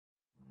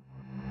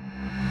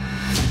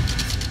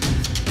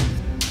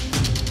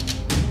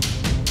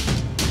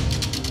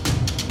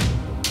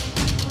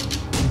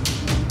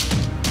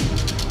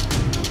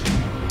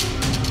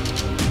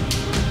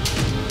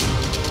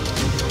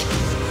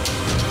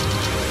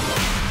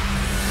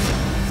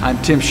I'm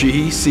Tim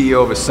Sheehy,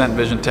 CEO of Ascent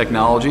Vision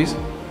Technologies.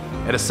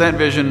 At Ascent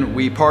Vision,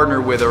 we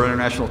partner with our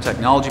international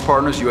technology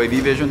partners,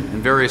 UAV Vision,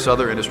 and various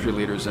other industry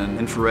leaders in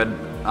infrared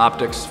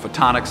optics,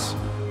 photonics,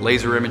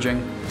 laser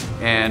imaging,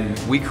 and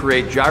we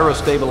create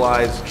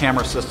gyro-stabilized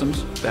camera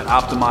systems that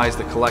optimize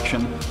the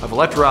collection of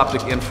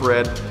electro-optic,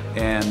 infrared,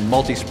 and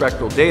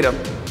multispectral data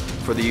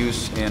for the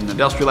use in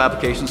industrial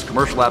applications,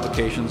 commercial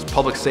applications,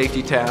 public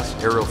safety tasks,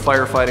 aerial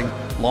firefighting,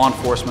 law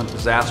enforcement,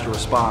 disaster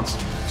response,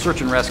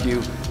 search and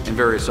rescue, and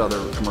various other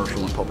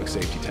commercial and public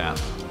safety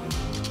tasks.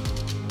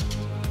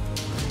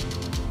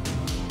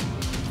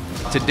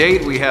 To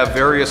date, we have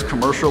various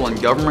commercial and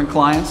government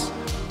clients,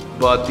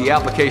 but the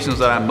applications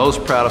that I'm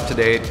most proud of to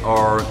date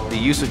are the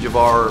usage of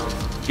our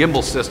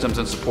gimbal systems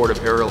in support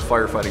of aerial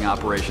firefighting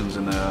operations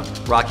in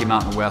the Rocky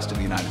Mountain West of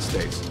the United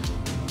States.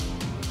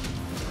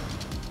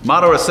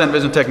 Motto at Ascent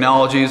Vision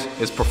Technologies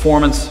is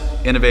performance,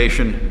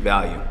 innovation,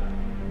 value.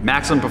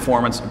 Maximum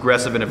performance,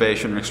 aggressive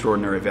innovation, and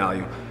extraordinary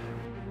value.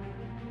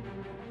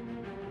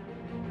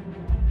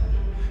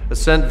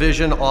 Ascent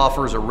Vision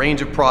offers a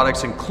range of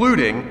products,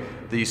 including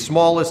the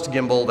smallest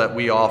gimbal that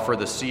we offer,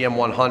 the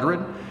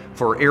CM100,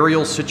 for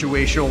aerial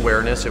situational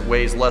awareness. It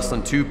weighs less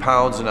than 2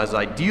 pounds and is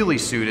ideally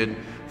suited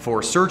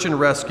for search and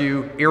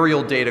rescue,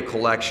 aerial data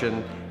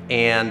collection,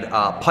 and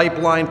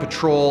pipeline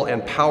patrol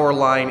and power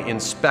line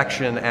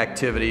inspection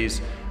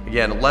activities.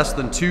 Again, less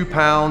than 2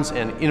 pounds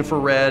and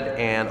infrared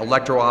and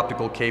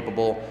electro-optical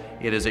capable.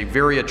 It is a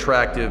very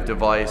attractive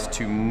device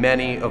to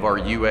many of our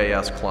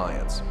UAS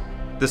clients.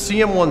 The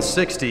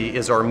CM160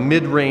 is our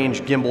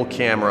mid-range gimbal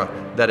camera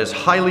that is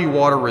highly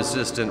water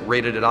resistant,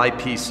 rated at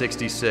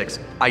IP66,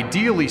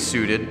 ideally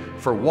suited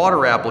for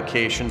water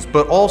applications,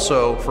 but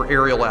also for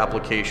aerial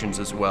applications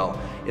as well.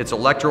 It's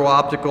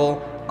electro-optical,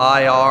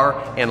 IR,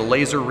 and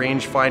laser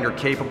rangefinder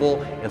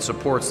capable, and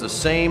supports the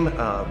same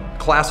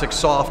classic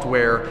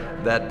software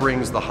that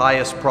brings the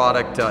highest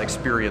product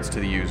experience to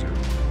the user.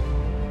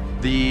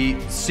 The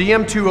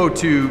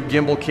CM202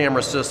 gimbal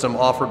camera system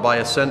offered by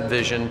Ascent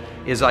Vision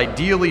is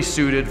ideally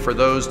suited for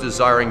those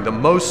desiring the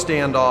most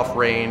standoff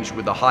range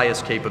with the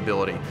highest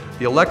capability.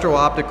 The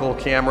electro-optical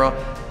camera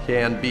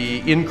can be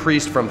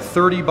increased from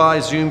 30 by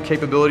zoom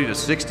capability to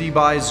 60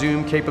 by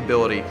zoom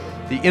capability.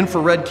 The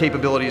infrared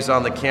capabilities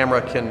on the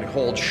camera can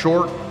hold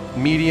short,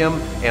 medium,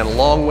 and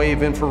long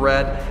wave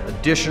infrared,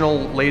 additional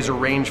laser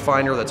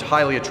rangefinder that's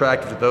highly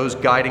attractive to those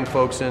guiding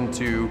folks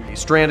into a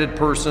stranded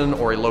person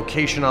or a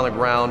location on the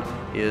ground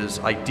is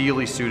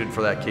ideally suited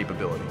for that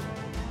capability.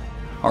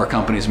 Our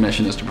company's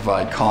mission is to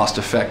provide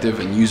cost-effective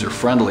and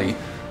user-friendly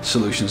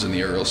solutions in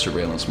the aerial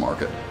surveillance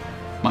market.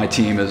 My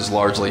team is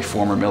largely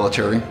former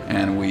military,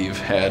 and we've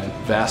had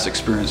vast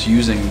experience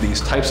using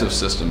these types of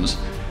systems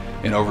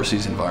in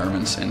overseas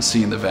environments and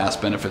seeing the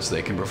vast benefits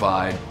they can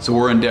provide. So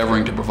we're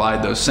endeavoring to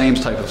provide those same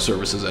type of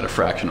services at a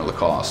fraction of the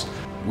cost.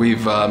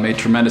 We've made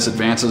tremendous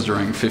advances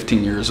during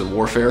 15 years of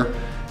warfare,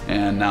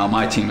 and now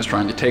my team is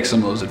trying to take some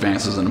of those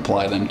advances and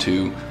apply them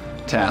to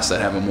tasks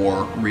that have a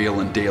more real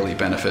and daily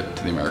benefit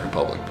to the American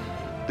public.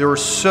 There are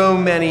so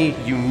many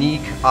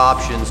unique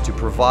options to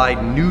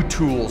provide new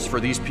tools for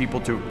these people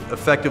to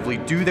effectively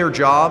do their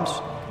jobs,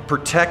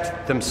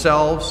 protect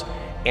themselves,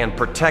 and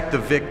protect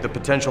the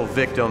potential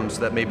victims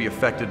that may be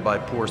affected by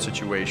poor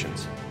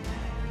situations.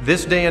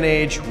 This day and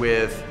age,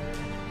 with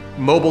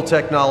mobile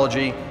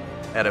technology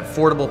at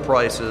affordable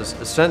prices,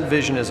 Ascent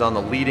Vision is on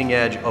the leading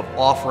edge of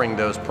offering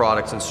those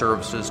products and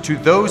services to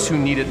those who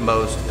need it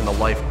most in the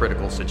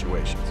life-critical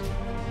situations.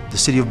 The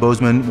City of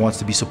Bozeman wants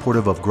to be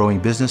supportive of growing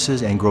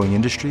businesses and growing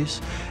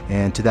industries,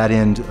 and to that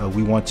end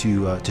we want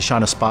to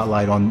shine a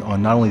spotlight on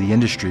not only the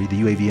industry, the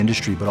UAV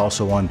industry, but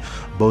also on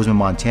Bozeman,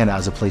 Montana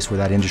as a place where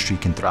that industry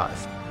can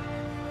thrive.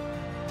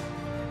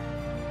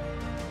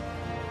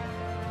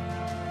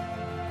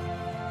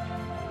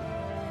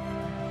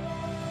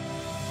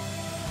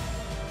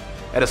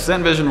 At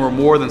Ascent Vision, we're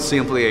more than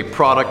simply a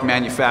product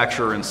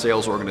manufacturer and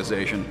sales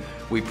organization.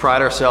 We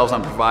pride ourselves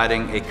on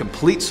providing a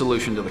complete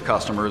solution to the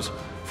customers,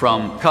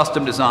 from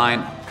custom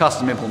design,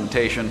 custom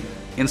implementation,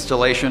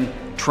 installation,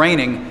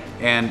 training,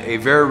 and a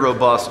very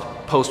robust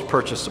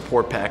post-purchase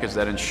support package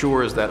that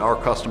ensures that our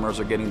customers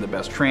are getting the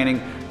best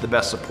training, the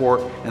best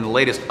support, and the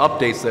latest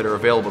updates that are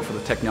available for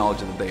the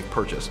technology that they've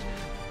purchased.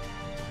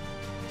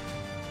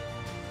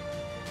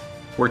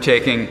 We're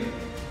taking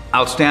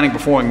outstanding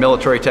performing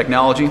military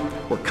technology,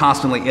 we're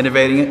constantly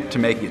innovating it to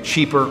make it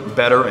cheaper,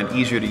 better, and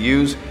easier to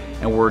use,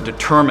 and we're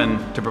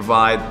determined to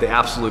provide the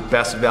absolute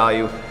best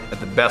value at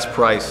the best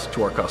price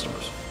to our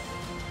customers.